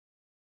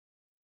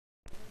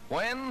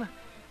When?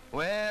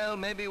 Well,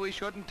 maybe we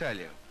shouldn't tell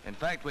you. In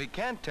fact, we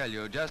can't tell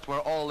you just where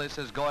all this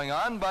is going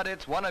on, but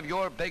it's one of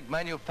your big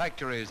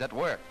manufactories at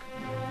work.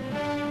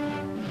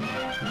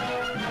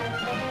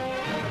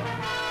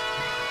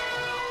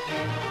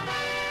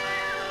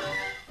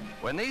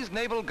 When these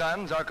naval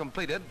guns are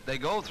completed, they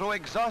go through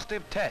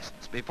exhaustive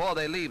tests before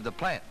they leave the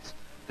plants.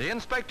 The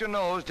inspector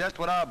knows just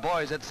what our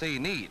boys at sea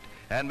need,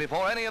 and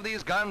before any of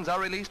these guns are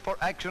released for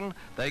action,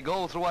 they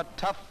go through a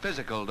tough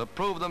physical to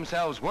prove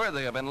themselves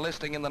worthy of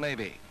enlisting in the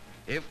Navy.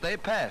 If they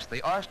pass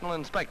the arsenal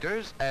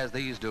inspectors, as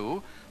these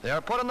do, they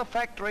are put on the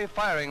factory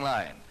firing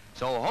line.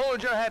 So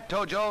hold your hat,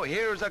 Tojo.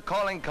 Here's a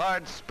calling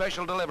card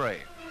special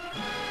delivery.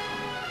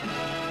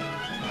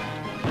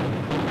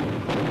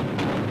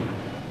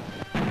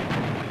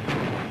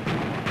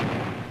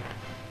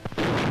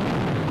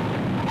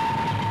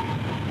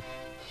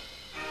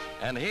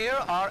 And here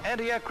are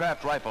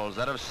anti-aircraft rifles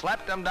that have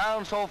slapped them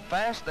down so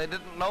fast they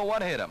didn't know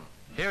what hit them.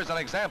 Here's an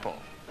example.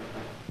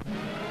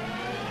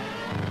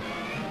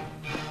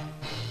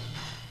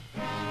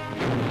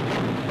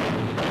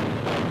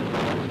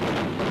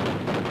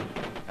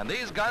 And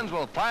these guns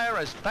will fire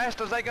as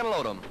fast as they can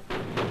load them.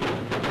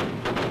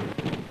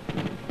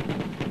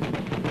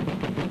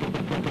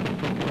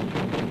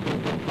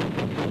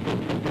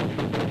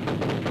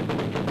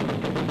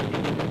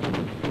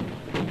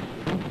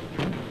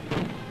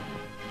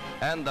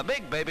 And the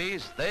big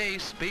babies, they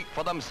speak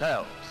for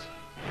themselves.